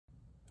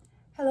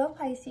Hello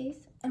Pisces,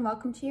 and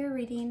welcome to your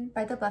reading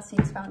by the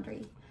Blessings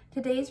Foundry.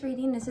 Today's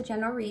reading is a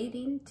general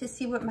reading to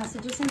see what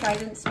messages and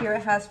guidance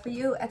Spirit has for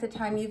you at the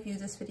time you view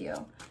this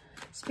video.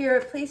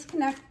 Spirit, please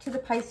connect to the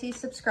Pisces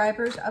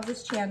subscribers of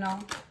this channel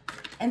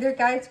and their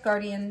guides,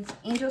 guardians,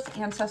 angels,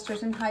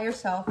 ancestors, and higher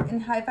self in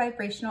high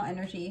vibrational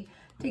energy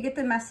to get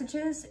the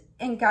messages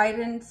and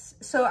guidance.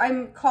 So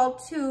I'm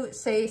called to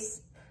say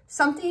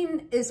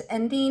something is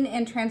ending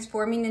and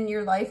transforming in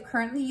your life.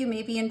 Currently, you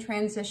may be in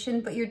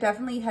transition, but you're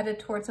definitely headed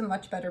towards a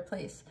much better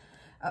place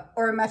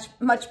or a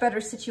much better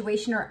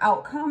situation or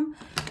outcome.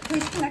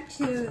 Please connect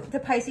to the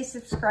Pisces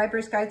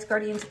subscribers, guides,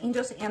 guardians,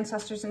 angels,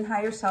 ancestors, and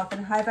higher self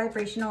in high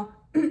vibrational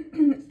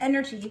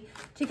energy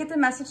to get the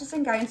messages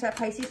and guidance that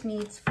Pisces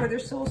needs for their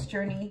soul's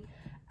journey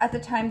at the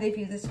time they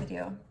view this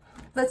video.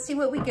 Let's see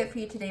what we get for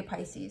you today,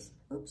 Pisces.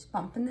 Oops,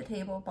 bump in the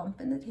table, bump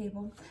in the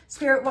table.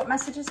 Spirit, what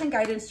messages and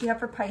guidance do you have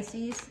for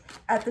Pisces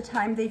at the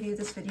time they view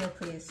this video,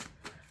 please?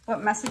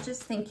 What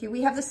messages? Thank you.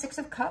 We have the Six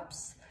of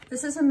Cups.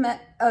 This is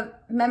a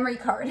memory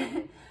card.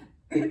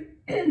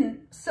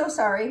 So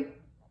sorry.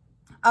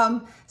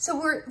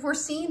 So we're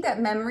seeing that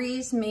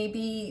memories may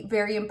be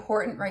very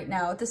important right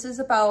now. This is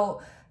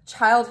about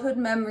childhood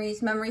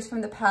memories, memories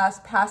from the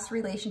past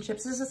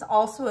relationships. This is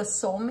also a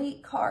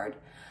soulmate card.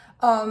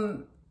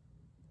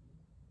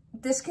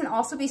 This can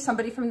also be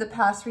somebody from the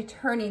past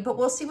returning, but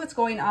we'll see what's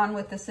going on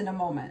with this in a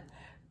moment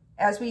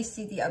as we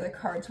see the other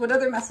cards. What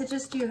other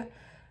messages do you...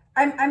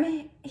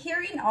 I'm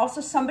hearing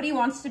also somebody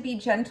wants to be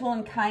gentle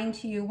and kind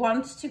to you,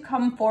 wants to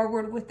come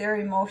forward with their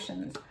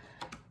emotions.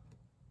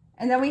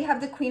 And then we have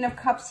the Queen of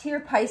Cups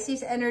here,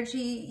 Pisces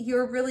energy.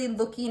 You're really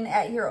looking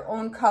at your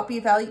own cup.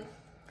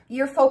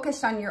 You're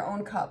focused on your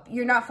own cup.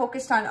 You're not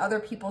focused on other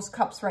people's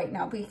cups right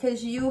now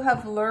because you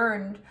have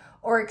learned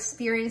or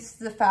experienced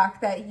the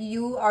fact that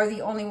you are the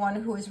only one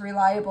who is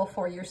reliable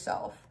for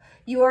yourself.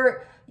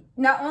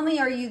 Not only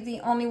are you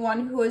the only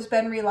one who has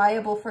been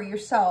reliable for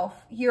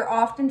yourself, you're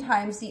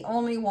oftentimes the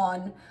only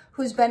one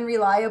who's been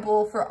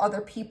reliable for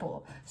other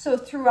people. So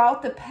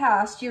throughout the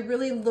past, you're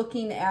really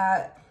looking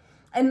at,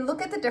 and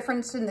look at the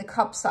difference in the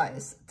cup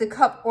size, the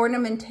cup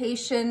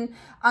ornamentation.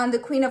 On the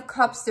Queen of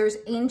Cups, there's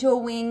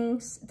angel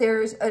wings,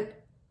 there's a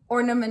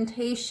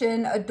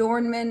ornamentation,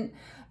 adornment.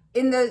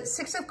 In the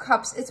Six of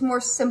Cups, it's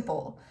more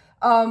simple.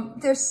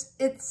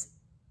 It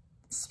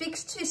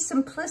speaks to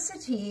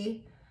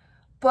simplicity,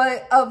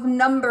 but of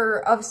number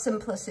of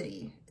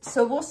simplicity.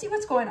 So we'll see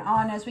what's going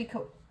on as we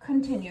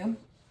continue.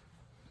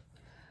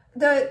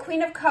 The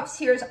Queen of Cups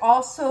here is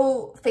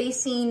also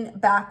facing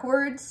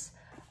backwards.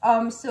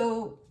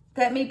 So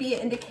that may be an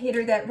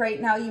indicator that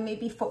right now you may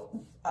be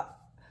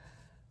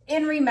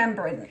in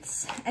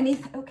remembrance.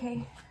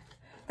 Okay.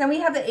 Then we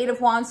have the Eight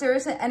of Wands. There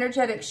is an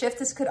energetic shift.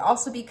 This could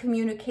also be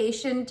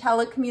communication,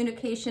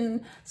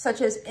 telecommunication, such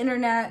as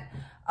internet.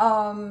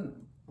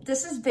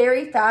 This is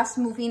very fast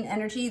moving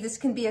energy. This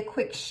can be a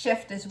quick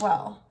shift as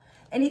well.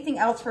 Anything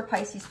else for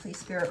Pisces, please,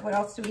 Spirit? What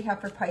else do we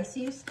have for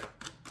Pisces?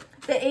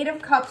 The Eight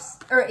of Cups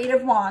or Eight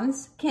of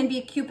Wands can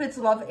be Cupid's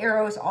love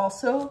arrows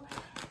also.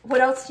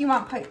 What else do you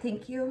want?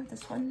 Thank you.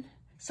 This one.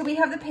 So we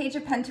have the Page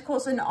of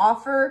Pentacles. An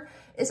offer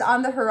is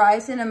on the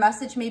horizon. A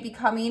message may be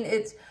coming.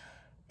 It's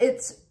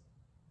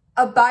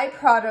a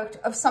byproduct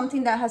of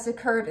something that has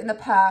occurred in the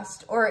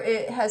past, or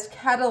it has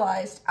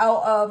catalyzed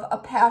out of a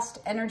past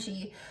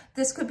energy.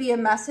 This could be a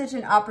message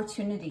and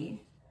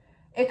opportunity.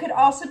 It could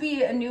also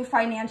be a new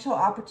financial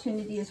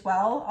opportunity as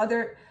well.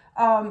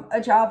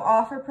 A job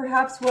offer,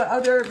 perhaps. What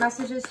other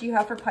messages do you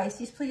have for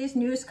Pisces, please?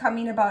 News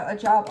coming about a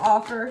job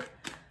offer.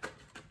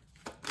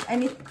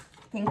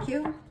 Thank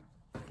you.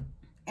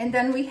 And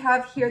then we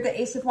have here the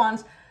Ace of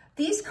Wands.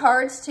 These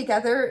cards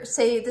together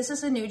say this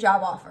is a new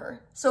job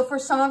offer. So for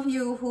some of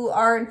you who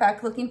are in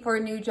fact looking for a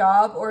new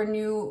job or a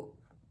new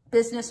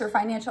business or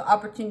financial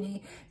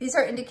opportunity, these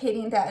are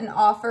indicating that an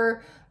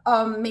offer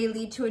may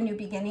lead to a new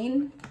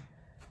beginning.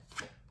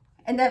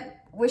 And then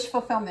wish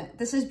fulfillment.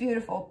 This is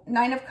beautiful.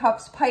 Nine of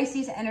Cups,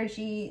 Pisces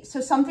energy.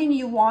 So something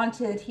you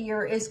wanted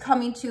here is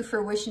coming to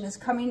fruition, is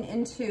coming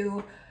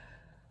into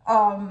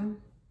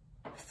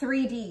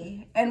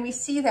 3D, and we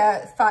see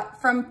that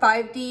from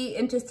 5D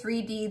into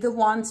 3D, the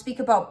wands speak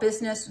about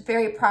business,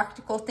 very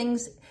practical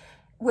things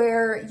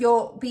where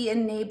you'll be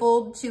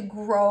enabled to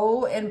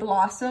grow and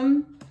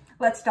blossom.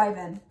 Let's dive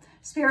in.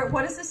 Spirit,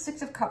 what is the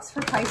Six of Cups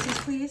for Pisces,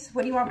 please?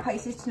 What do you want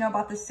Pisces to know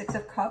about the Six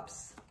of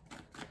Cups?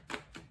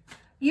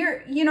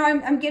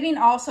 I'm getting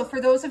also, for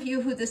those of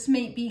you who this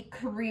may be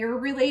career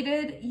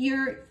related,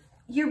 you're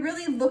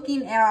really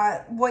looking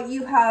at what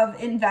you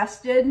have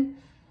invested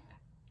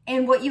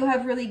and what you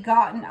have really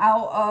gotten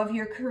out of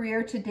your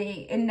career to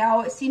date. And now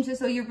it seems as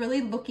though you're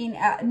really looking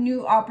at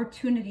new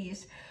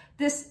opportunities.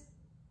 This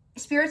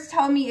Spirit's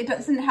telling me it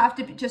doesn't have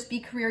to just be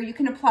career. You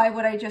can apply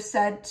what I just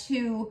said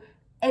to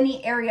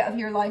any area of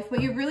your life,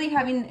 but you're really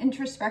having an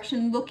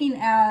introspection, looking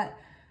at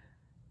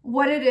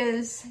what it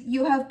is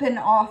you have been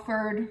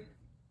offered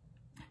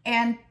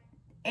and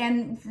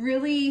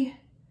really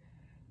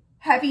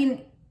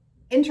having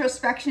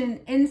introspection,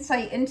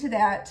 insight into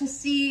that to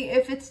see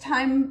if it's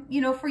time,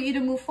 you know, for you to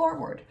move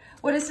forward.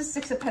 What is the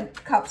Six of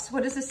Cups?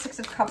 What is the Six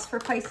of Cups for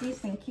Pisces?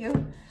 Thank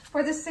you.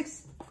 For the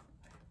Six,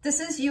 this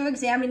is you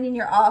examining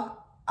your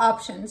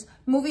options,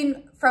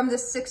 moving from the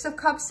Six of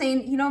Cups,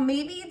 saying, you know,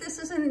 maybe this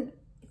isn't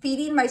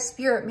feeding my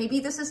spirit. Maybe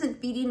this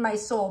isn't feeding my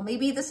soul.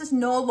 Maybe this is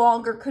no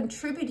longer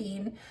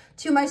contributing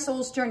to my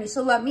soul's journey.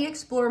 So let me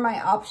explore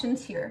my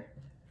options here.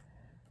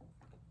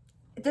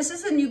 This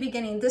is a new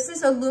beginning. This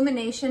is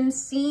illumination,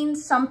 seeing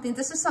something.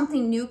 This is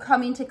something new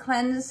coming to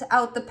cleanse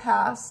out the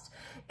past.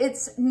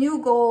 It's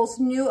new goals,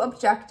 new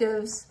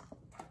objectives.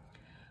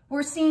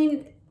 We're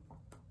seeing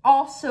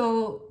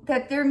also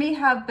that there may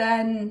have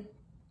been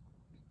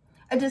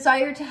a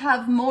desire to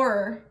have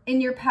more in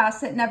your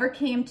past that never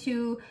came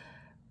to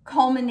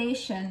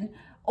culmination.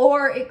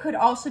 Or it could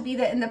also be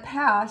that in the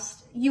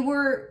past you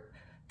were,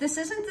 this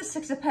isn't the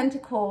Six of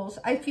Pentacles.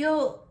 I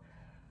feel,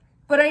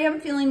 but I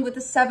am feeling with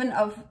the Seven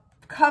of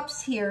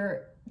Cups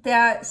here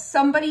that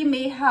somebody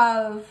may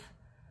have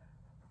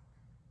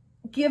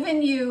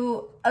given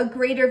you a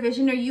greater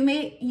vision, or you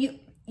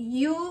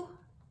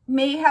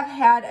may have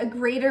had a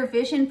greater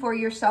vision for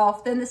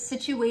yourself than the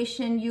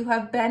situation you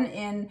have been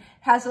in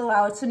has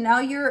allowed. So now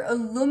you're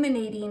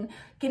illuminating,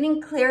 getting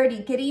clarity,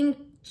 getting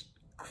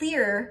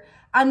clear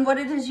on what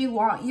it is you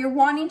want. You're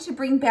wanting to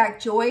bring back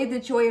joy, the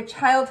joy of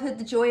childhood,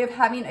 the joy of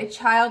having a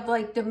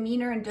childlike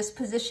demeanor and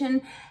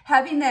disposition,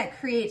 having that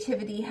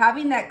creativity,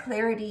 having that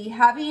clarity,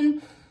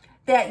 having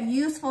that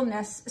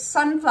youthfulness,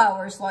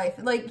 sunflower's life.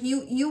 Like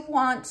you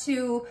want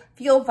to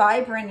feel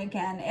vibrant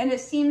again. And it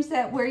seems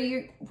that where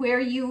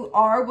you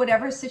are,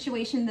 whatever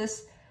situation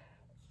this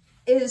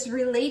is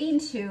relating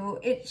to,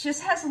 it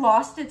just has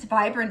lost its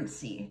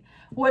vibrancy.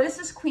 What is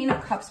this Queen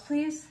of Cups,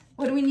 please?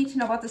 What do we need to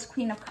know about this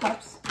Queen of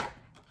Cups?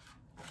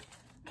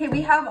 Okay,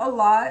 we have a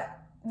lot.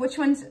 Which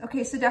ones?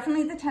 Okay, so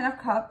definitely the Ten of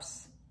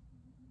Cups.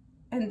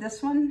 And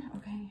this one.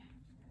 Okay.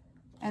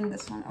 And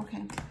this one.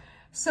 Okay.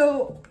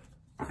 So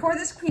for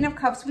this Queen of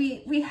Cups,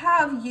 we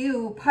have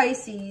you,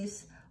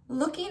 Pisces,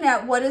 looking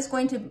at what is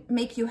going to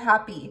make you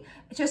happy.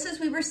 Just as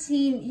we were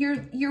seeing,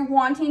 you're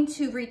wanting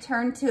to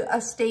return to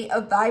a state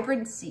of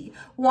vibrancy,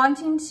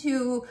 wanting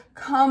to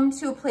come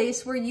to a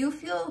place where you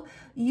feel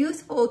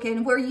youthful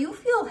again, where you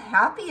feel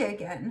happy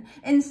again,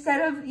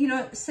 instead of, you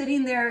know,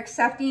 sitting there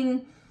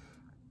accepting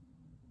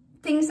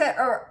things that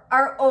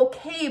are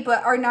okay,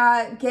 but are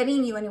not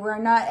getting you anywhere, are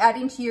not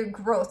adding to your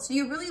growth. So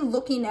you're really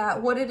looking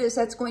at what it is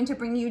that's going to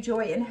bring you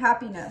joy and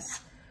happiness.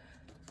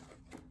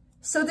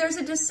 So there's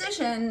a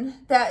decision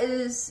that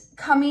is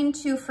coming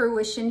to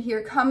fruition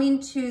here, coming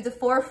to the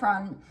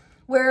forefront,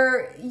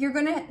 where you're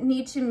going to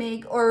need to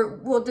make, or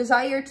will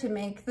desire to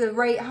make, the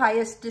right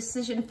highest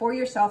decision for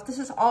yourself. This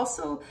is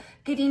also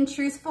getting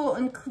truthful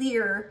and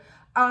clear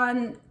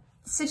on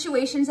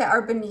situations that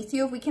are beneath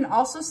you. We can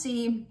also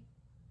see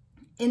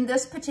in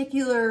this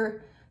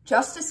particular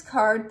Justice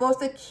card,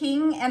 both a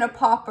king and a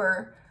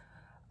pauper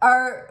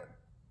are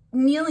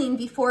kneeling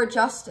before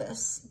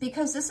justice,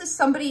 because this is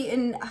somebody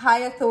in high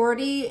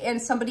authority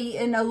and somebody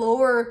in a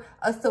lower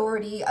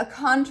authority, a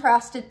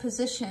contrasted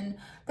position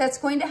that's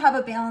going to have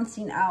a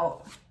balancing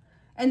out.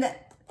 And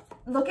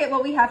look at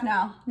what we have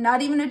now.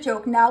 Not even a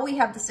joke. Now we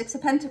have the Six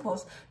of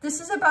Pentacles.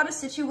 This is about a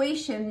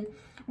situation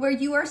where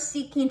you are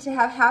seeking to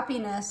have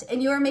happiness,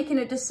 and you are making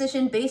a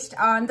decision based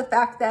on the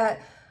fact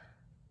that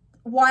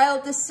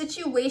while the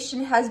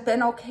situation has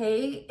been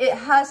okay, it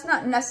has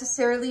not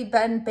necessarily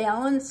been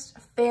balanced,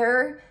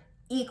 fair,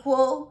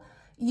 equal.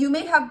 You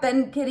may have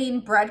been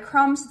getting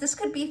breadcrumbs. This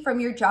could be from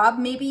your job.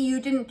 Maybe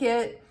you didn't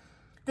get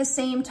the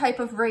same type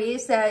of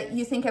raise that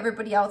you think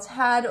everybody else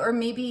had, or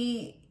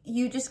maybe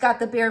you just got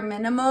the bare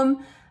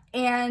minimum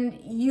and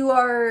you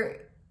are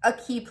a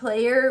key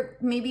player.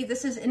 Maybe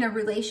this is in a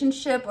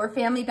relationship or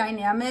family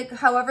dynamic.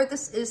 However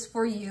this is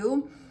for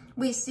you,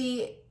 we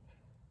see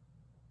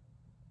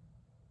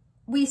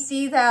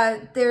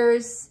that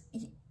there's,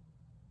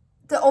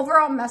 the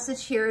overall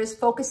message here is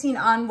focusing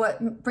on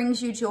what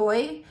brings you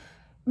joy,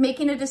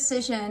 making a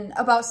decision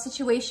about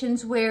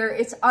situations where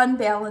it's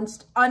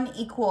unbalanced,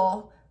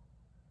 unequal.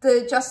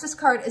 The Justice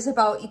card is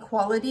about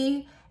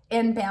equality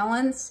and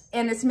balance,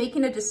 and it's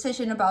making a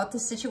decision about the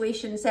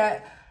situations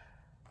that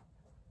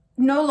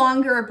no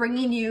longer are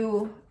bringing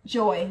you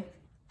joy.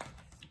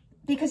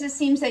 Because it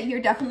seems that you're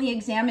definitely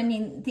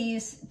examining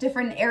these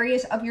different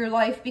areas of your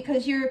life,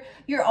 because your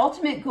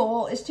ultimate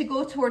goal is to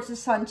go towards the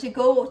sun, to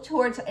go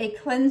towards a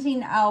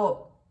cleansing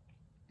out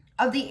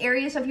of the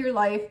areas of your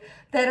life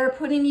that are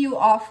putting you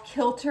off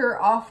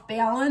kilter, off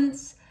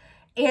balance,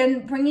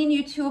 and bringing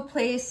you to a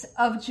place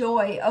of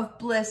joy, of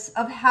bliss,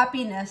 of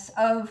happiness,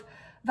 of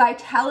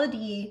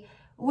vitality,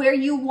 where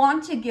you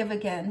want to give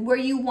again, where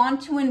you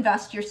want to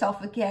invest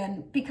yourself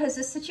again, because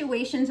the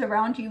situations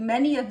around you,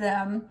 many of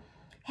them,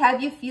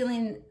 have you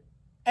feeling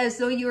as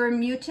though you're a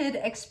muted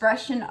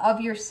expression of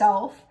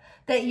yourself,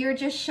 that you're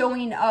just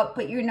showing up,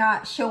 but you're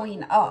not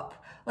showing up.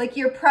 Like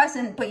you're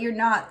present, but you're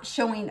not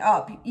showing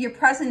up. You're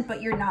present,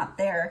 but you're not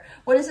there.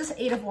 What is this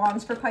Eight of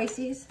Wands for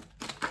Pisces?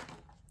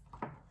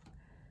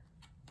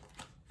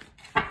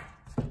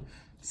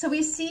 So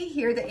we see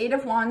here the Eight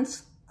of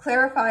Wands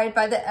clarified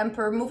by the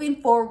Emperor.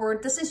 Moving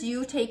forward, this is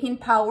you taking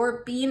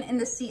power, being in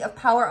the seat of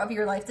power of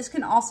your life. This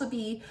can also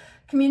be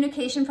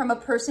communication from a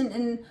person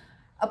in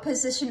a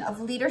position of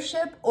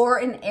leadership, or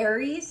an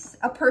Aries,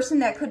 a person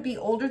that could be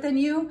older than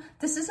you.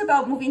 This is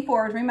about moving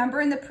forward.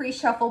 Remember in the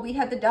pre-shuffle, we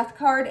had the Death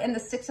card and the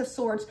Six of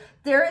Swords.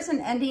 There is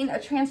an ending,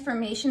 a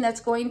transformation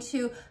that's going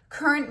to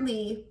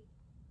currently,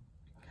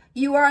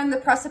 you are on the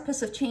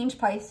precipice of change,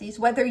 Pisces.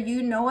 Whether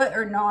you know it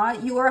or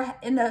not, you are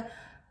in the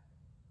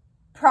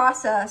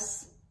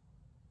process.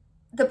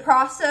 The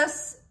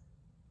process,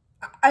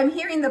 I'm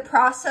hearing the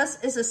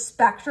process is a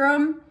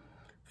spectrum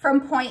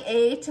from point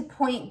A to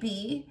point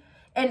B.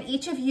 And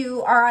each of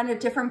you are on a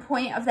different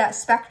point of that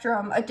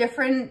spectrum, a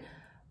different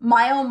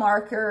mile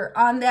marker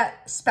on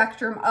that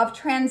spectrum of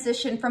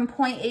transition from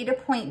point A to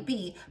point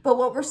B. But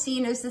what we're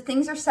seeing is the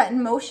things are set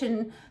in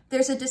motion.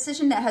 There's a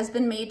decision that has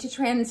been made to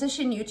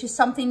transition you to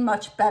something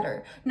much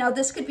better. Now,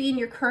 this could be in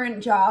your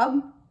current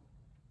job,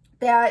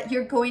 that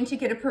you're going to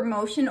get a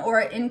promotion or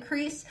an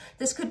increase.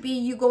 This could be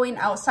you going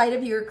outside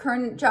of your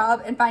current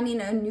job and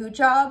finding a new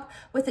job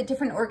with a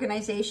different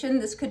organization.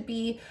 This could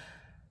be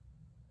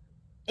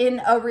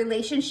in a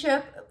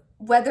relationship,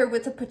 whether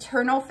with a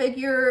paternal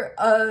figure,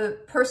 a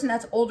person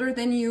that's older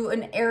than you,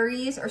 an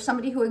Aries, or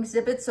somebody who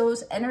exhibits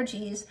those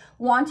energies,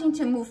 wanting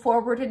to move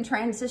forward and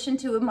transition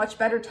to a much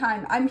better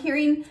time. I'm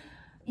hearing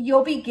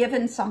you'll be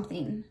given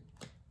something.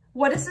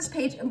 What is this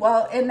page?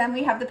 Well, and then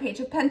we have the Page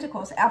of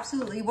Pentacles.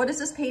 Absolutely. What is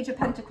this Page of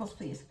Pentacles,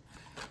 please?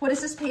 What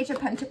is this Page of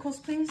Pentacles,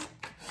 please?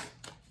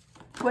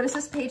 What is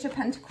this Page of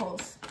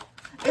Pentacles?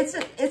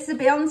 It's the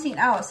balancing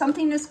out.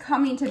 Something is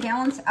coming to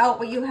balance out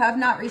what you have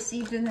not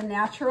received in the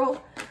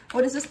natural.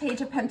 What is this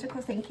Page of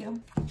Pentacles? Thank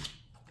you.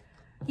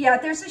 Yeah,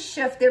 there's a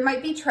shift. There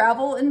might be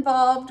travel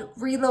involved,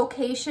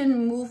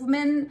 relocation,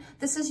 movement.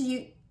 This is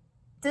you.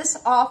 This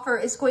offer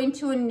is going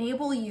to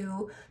enable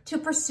you to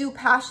pursue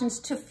passions,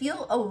 to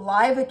feel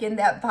alive again,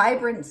 that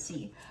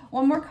vibrancy.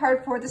 One more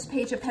card for this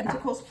Page of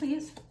Pentacles,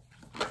 please.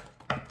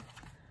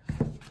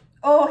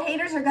 Oh,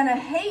 haters are going to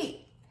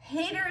hate.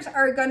 Haters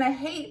are going to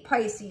hate,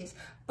 Pisces,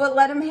 but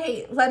let them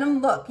hate. Let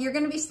them look. You're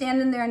going to be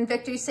standing there in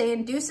victory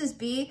saying, deuces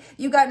be,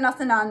 you got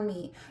nothing on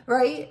me,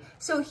 right?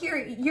 So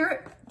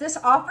here, this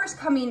offer is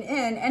coming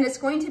in, and it's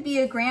going to be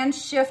a grand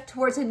shift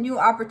towards a new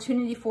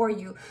opportunity for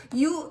you.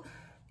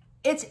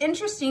 It's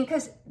interesting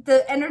because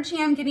the energy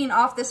I'm getting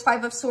off this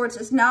Five of Swords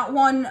is not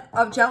one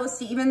of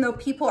jealousy, even though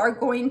people are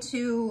going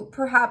to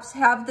perhaps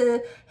have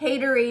the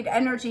haterade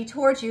energy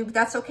towards you. But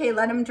that's okay.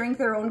 Let them drink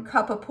their own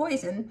cup of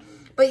poison.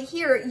 But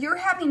here, you're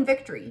having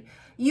victory.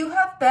 You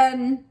have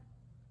been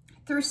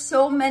through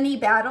so many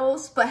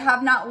battles, but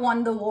have not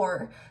won the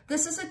war.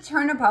 This is a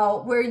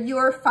turnabout where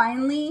you're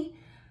finally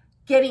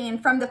getting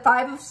from the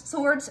Five of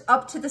Swords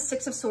up to the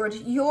Six of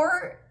Swords.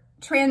 You're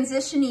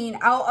transitioning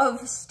out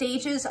of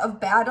stages of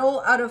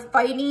battle, out of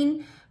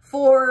fighting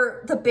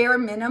for the bare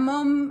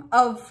minimum,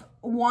 of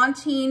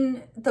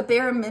wanting the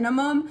bare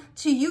minimum,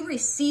 to you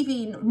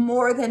receiving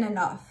more than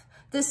enough.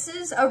 This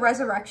is a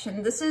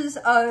resurrection. This is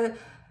a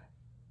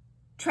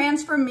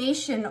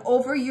transformation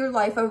over your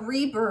life, a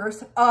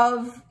rebirth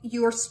of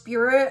your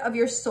spirit, of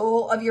your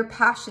soul, of your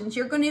passions.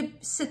 You're going to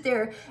sit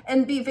there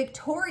and be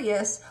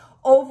victorious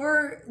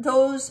over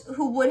those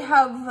who would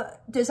have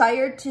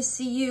desired to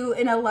see you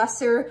in a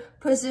lesser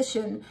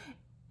position,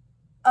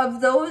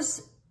 of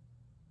those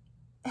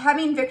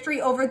having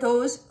victory over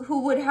those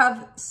who would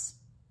have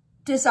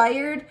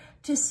desired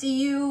to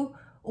see you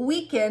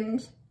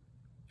weakened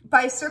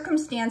by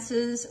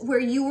circumstances where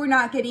you were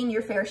not getting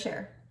your fair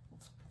share.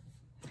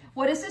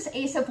 What is this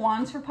Ace of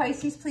Wands for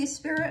Pisces, please,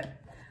 Spirit?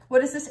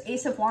 What is this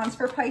Ace of Wands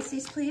for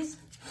Pisces, please?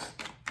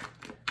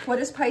 What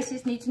does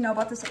Pisces need to know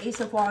about this Ace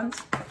of Wands?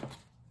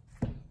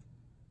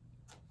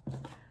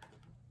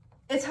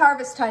 It's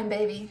harvest time,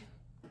 baby.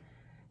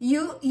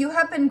 You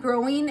have been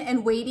growing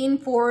and waiting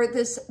for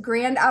this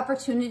grand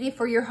opportunity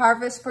for your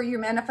harvest, for your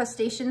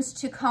manifestations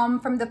to come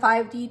from the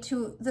 5D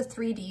to the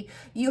 3D.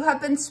 You have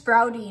been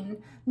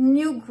sprouting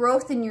new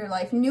growth in your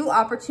life, new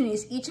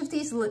opportunities. Each of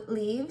these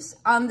leaves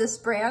on this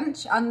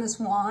branch, on this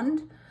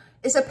wand,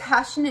 is a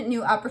passionate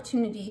new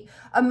opportunity,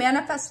 a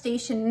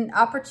manifestation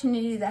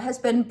opportunity that has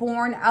been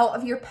born out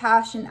of your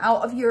passion,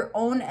 out of your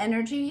own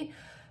energy,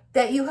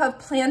 that you have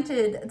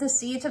planted the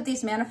seeds of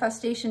these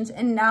manifestations,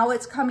 and now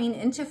it's coming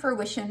into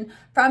fruition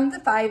from the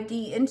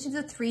 5D into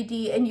the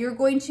 3D, and you're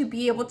going to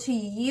be able to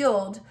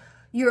yield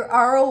your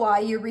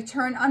ROI, your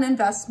return on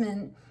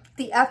investment.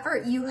 The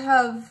effort you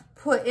have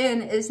put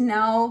in is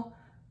now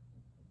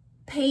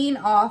paying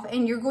off,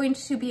 and you're going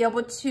to be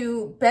able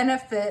to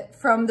benefit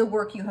from the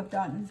work you have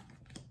done.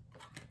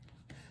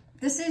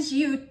 This is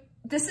you.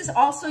 This is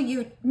also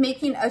you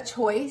making a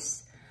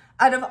choice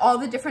out of all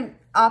the different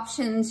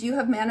options you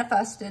have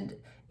manifested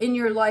in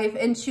your life,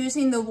 and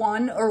choosing the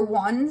one or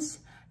ones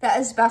that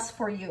is best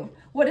for you.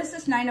 What is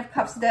this Nine of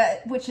Cups,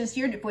 which is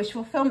your wish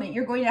fulfillment?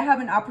 You're going to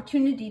have an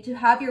opportunity to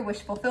have your wish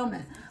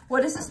fulfillment.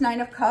 What is this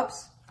Nine of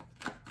Cups?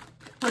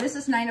 What is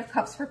this Nine of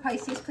Cups for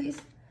Pisces,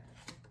 please?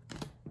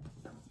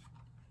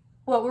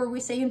 What were we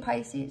saying,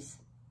 Pisces?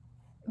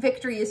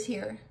 Victory is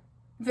here.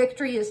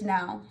 Victory is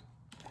now.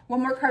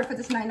 One more card for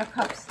this Nine of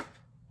Cups.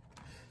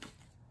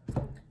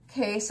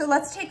 Okay, so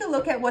let's take a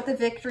look at what the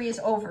victory is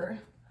over.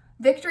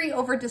 Victory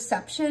over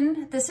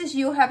deception. This is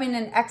you having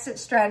an exit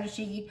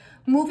strategy,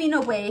 moving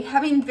away,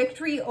 having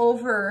victory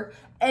over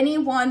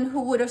anyone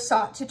who would have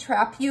sought to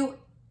trap you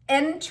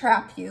and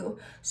trap you.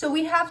 So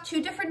we have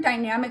two different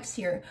dynamics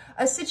here.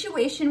 A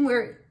situation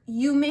where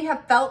you may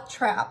have felt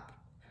trapped,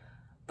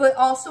 but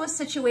also a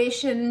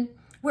situation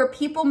where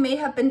people may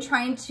have been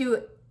trying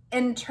to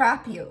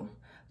entrap you,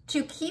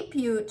 to keep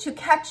you, to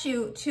catch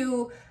you,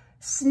 to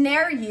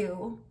snare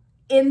you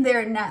in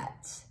their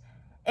net.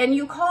 And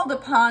you called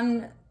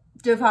upon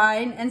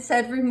divine and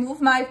said,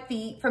 remove my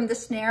feet from the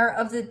snare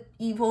of the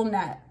evil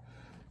net.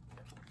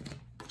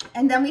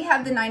 And then we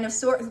have the Nine of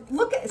Swords.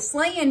 Look at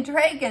slaying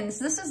dragons.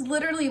 This is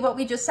literally what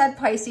we just said,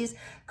 Pisces.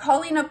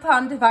 Calling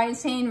upon divine,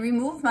 saying,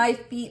 remove my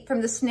feet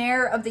from the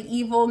snare of the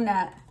evil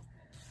net.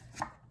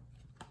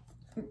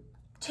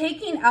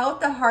 Taking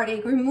out the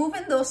heartache,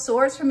 removing those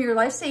swords from your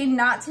life, saying,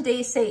 not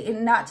today,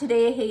 Satan, not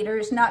today,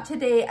 haters, not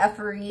today,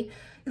 effery.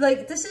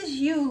 Like, this is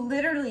you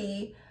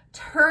literally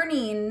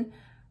turning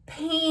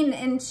pain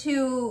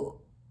into,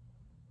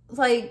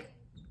 like,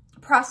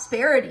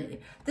 prosperity.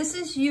 This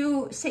is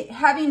you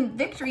having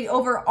victory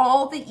over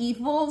all the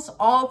evils,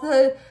 all of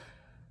the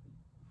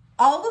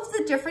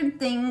different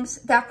things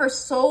that for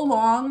so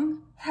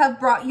long have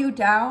brought you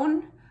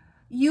down.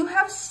 You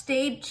have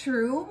stayed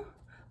true.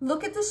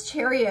 Look at this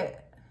Chariot.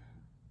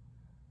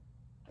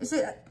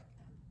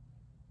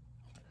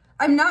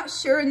 I'm not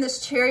sure in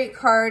this Chariot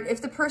card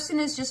if the person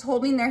is just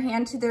holding their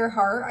hand to their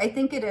heart. I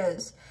think it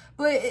is.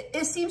 But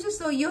it seems as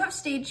though you have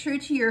stayed true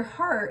to your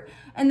heart,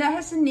 and that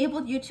has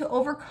enabled you to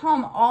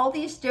overcome all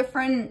these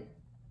different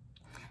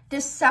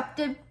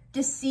deceptive,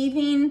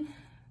 deceiving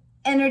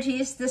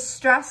energies, the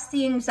stress,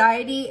 the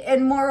anxiety,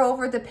 and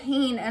moreover, the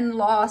pain and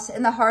loss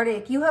and the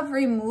heartache. You have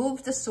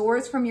removed the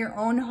swords from your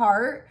own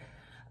heart.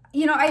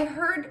 You know, I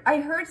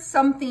heard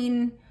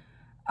something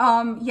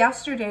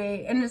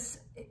yesterday, and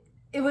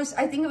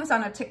I think it was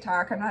on a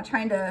TikTok. I'm not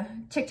trying to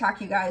TikTok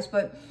you guys,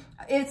 but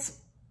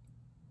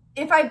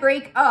if I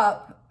break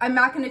up, I'm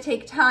not going to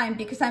take time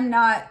because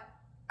I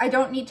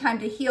don't need time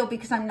to heal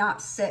because I'm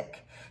not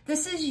sick.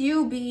 This is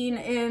you being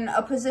in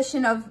a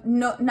position of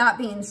not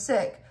being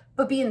sick,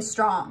 but being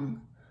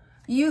strong.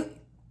 You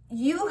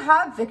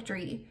have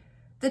victory.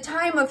 The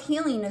time of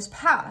healing is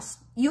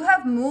past. You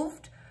have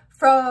moved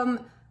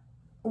from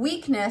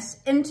weakness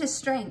into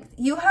strength.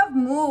 You have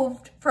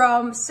moved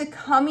from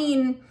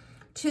succumbing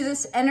to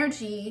this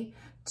energy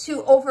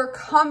to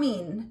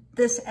overcoming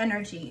this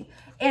energy.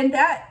 And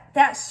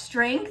that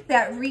strength,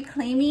 that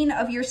reclaiming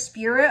of your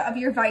spirit, of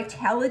your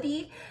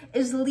vitality,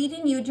 is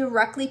leading you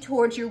directly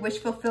towards your wish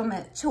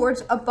fulfillment,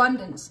 towards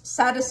abundance,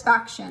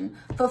 satisfaction,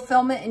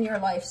 fulfillment in your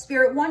life.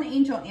 Spirit, one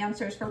angel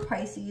answers for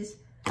Pisces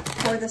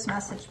for this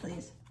message,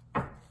 please.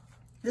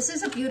 This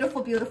is a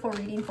beautiful, beautiful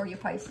reading for you,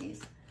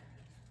 Pisces.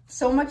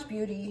 So much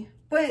beauty.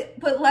 But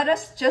let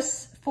us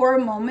just, for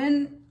a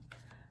moment,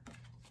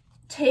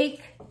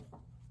 take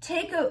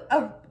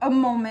a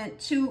moment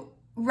to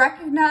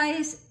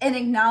recognize and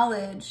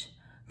acknowledge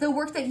the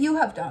work that you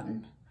have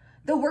done.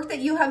 The work that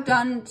you have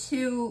done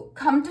to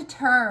come to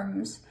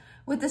terms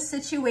with the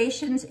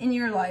situations in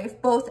your life,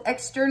 both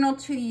external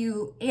to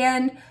you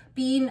and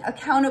being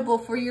accountable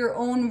for your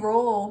own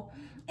role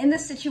in the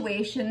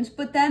situations,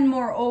 but then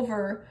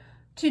moreover,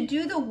 to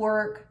do the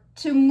work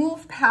to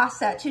move past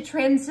that, to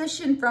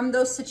transition from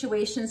those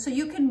situations so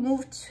you can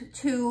move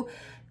to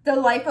the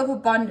life of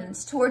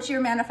abundance, towards your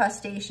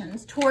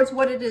manifestations, towards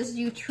what it is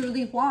you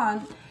truly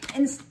want,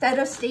 instead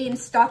of staying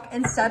stuck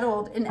and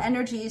settled in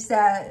energies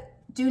that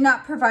do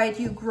not provide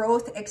you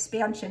growth,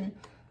 expansion.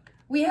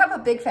 We have a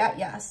big fat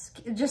yes.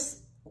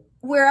 Just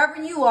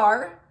wherever you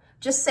are,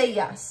 just say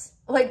yes.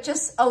 Like,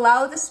 just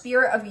allow the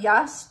spirit of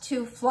yes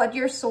to flood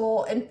your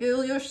soul and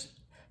fill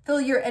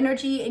your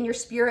energy and your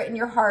spirit and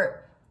your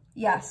heart.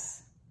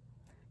 Yes.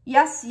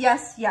 Yes,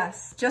 yes,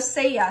 yes. Just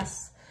say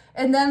yes.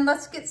 And then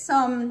let's get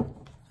some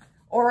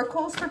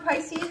oracles for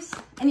Pisces.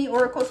 Any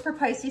oracles for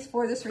Pisces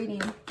for this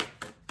reading?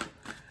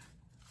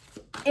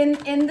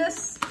 In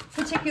this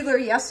particular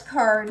yes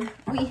card,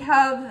 we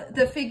have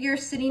the figure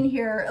sitting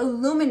here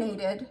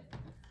illuminated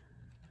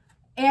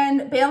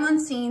and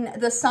balancing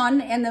the sun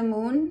and the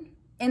moon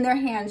in their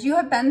hands. You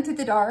have been through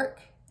the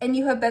dark and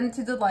you have been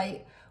through the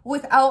light.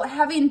 Without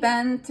having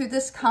been through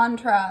this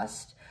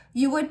contrast,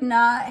 you would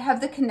not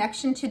have the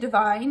connection to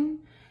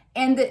divine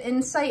and the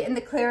insight and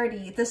the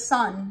clarity, the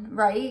sun,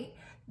 right?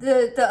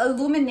 The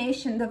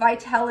illumination, the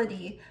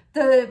vitality,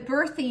 the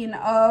birthing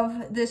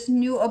of this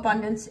new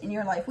abundance in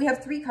your life. We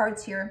have 3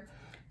 cards here.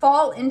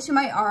 Fall into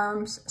my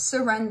arms,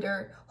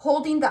 surrender,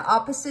 holding the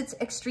opposites,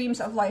 extremes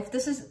of life.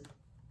 This is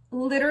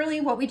literally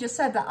what we just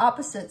said, the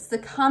opposites, the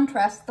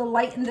contrast, the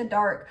light and the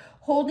dark,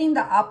 holding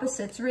the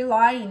opposites,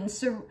 relying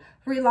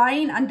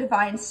on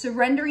divine,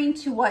 surrendering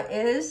to what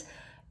is,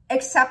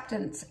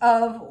 acceptance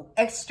of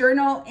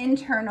external,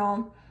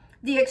 internal,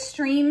 the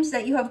extremes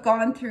that you have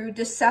gone through,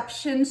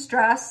 deception,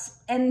 stress,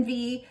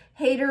 envy,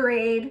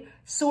 haterade,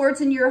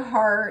 swords in your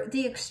heart,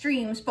 the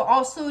extremes, but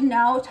also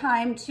now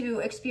time to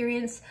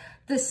experience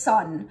the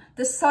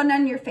sun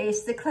on your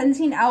face, the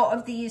cleansing out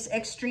of these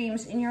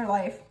extremes in your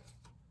life.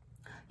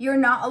 You're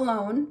not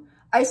alone.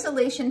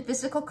 Isolation,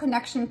 physical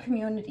connection,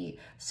 community.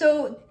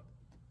 So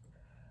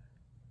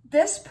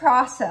this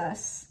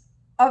process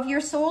of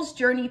your soul's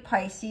journey,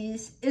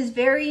 Pisces,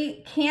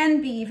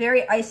 can be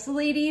very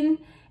isolating,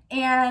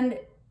 and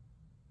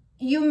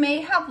you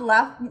may have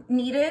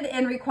needed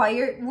and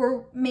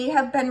may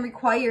have been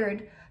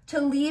required to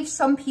leave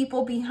some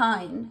people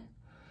behind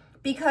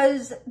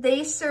because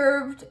they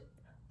served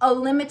a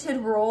limited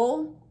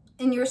role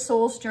in your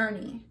soul's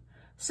journey.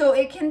 So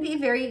it can be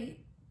very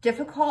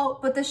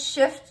difficult, but the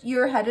shift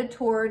you're headed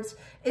towards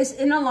is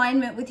in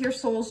alignment with your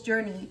soul's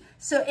journey.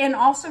 So, and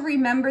also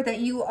remember that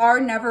you are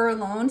never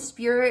alone.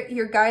 Spirit,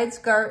 your guides,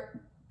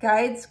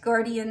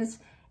 guardians,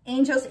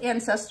 angels,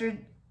 ancestors,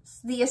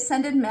 the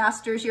ascended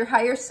masters, your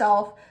higher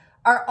self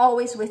are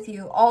always with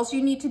you. All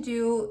you need to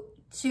do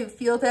to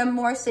feel them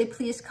more, say,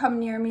 please come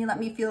near me. Let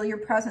me feel your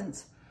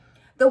presence.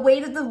 The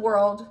weight of the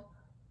world,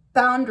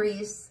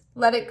 boundaries,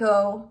 let it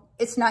go.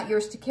 It's not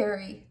yours to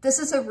carry. This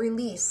is a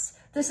release.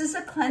 This is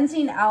a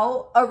cleansing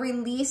out, a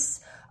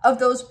release of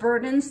those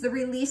burdens, the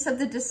release of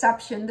the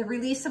deception, the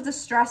release of the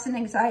stress and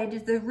anxiety,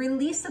 the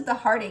release of the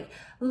heartache,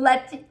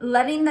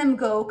 letting them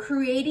go,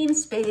 creating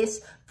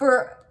space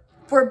for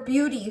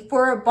beauty,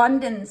 for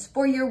abundance,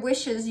 for your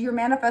wishes, your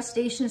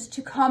manifestations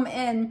to come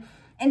in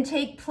and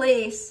take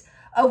place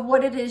of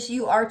what it is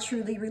you are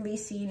truly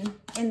releasing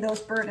in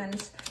those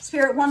burdens.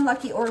 Spirit, one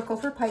lucky oracle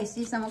for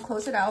Pisces, and we'll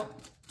close it out.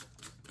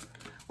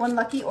 One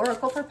lucky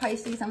oracle for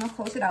Pisces, and we'll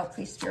close it out,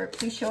 please, Spirit.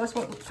 Please show us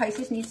what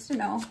Pisces needs to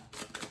know.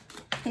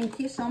 Thank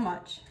you so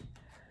much.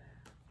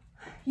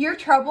 Your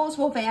troubles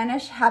will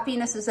vanish.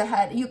 Happiness is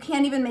ahead. You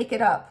can't even make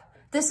it up.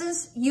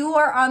 You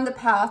are on the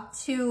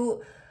path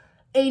to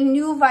a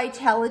new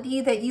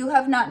vitality that you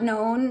have not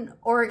known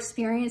or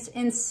experienced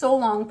in so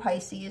long,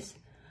 Pisces.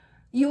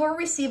 You will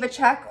receive a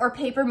check or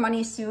paper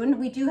money soon.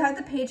 We do have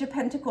the Page of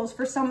Pentacles.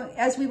 For some,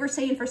 as we were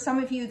saying, for some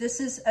of you,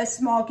 this is a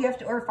small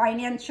gift or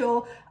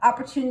financial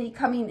opportunity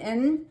coming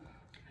in.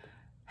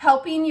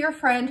 Helping your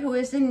friend who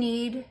is in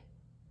need.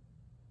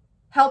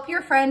 Help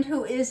your friend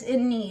who is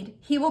in need.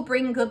 He will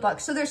bring good luck.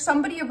 So there's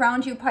somebody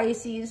around you,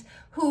 Pisces,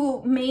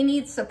 who may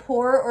need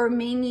support or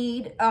may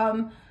need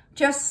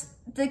just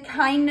the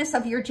kindness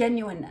of your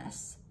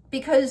genuineness.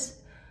 Because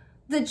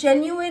the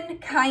genuine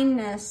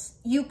kindness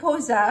you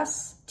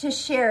possess to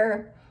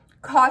share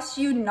costs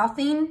you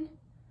nothing,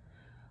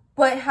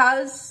 but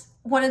has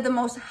one of the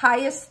most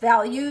highest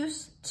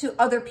values to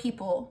other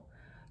people.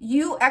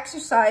 You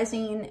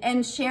exercising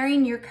and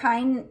sharing your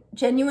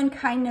genuine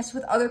kindness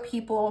with other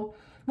people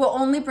will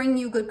only bring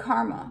you good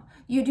karma.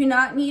 You do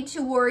not need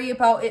to worry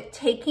about it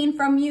taking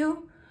from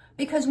you,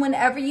 because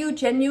whenever you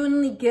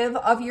genuinely give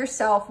of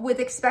yourself with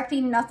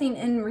expecting nothing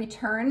in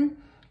return,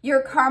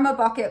 your karma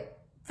bucket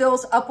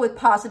fills up with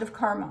positive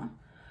karma.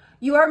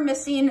 You are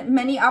missing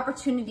many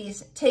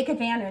opportunities. Take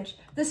advantage.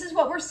 This is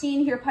what we're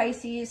seeing here,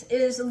 Pisces,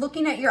 is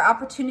looking at your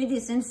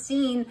opportunities and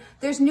seeing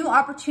there's new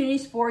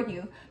opportunities for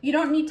you. You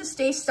don't need to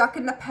stay stuck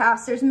in the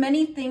past. There's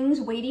many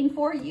things waiting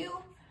for you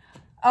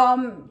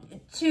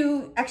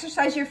to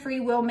exercise your free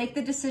will, make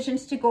the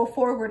decisions to go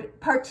forward,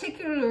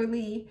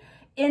 particularly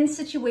in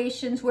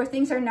situations where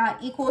things are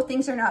not equal,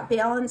 things are not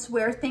balanced,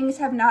 where things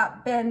have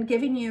not been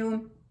giving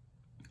you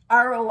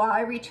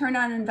ROI, return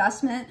on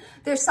investment.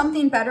 There's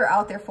something better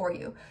out there for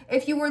you.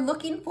 If you were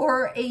looking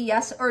for a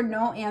yes or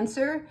no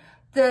answer,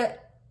 the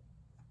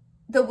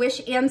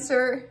wish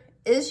answer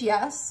is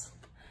yes.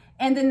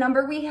 And the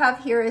number we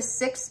have here is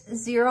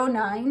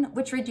 609,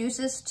 which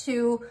reduces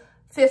to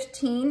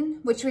 15,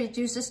 which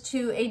reduces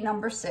to a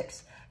number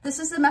 6. This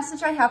is the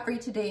message I have for you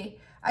today.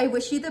 I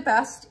wish you the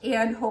best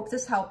and hope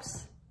this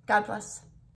helps. God bless.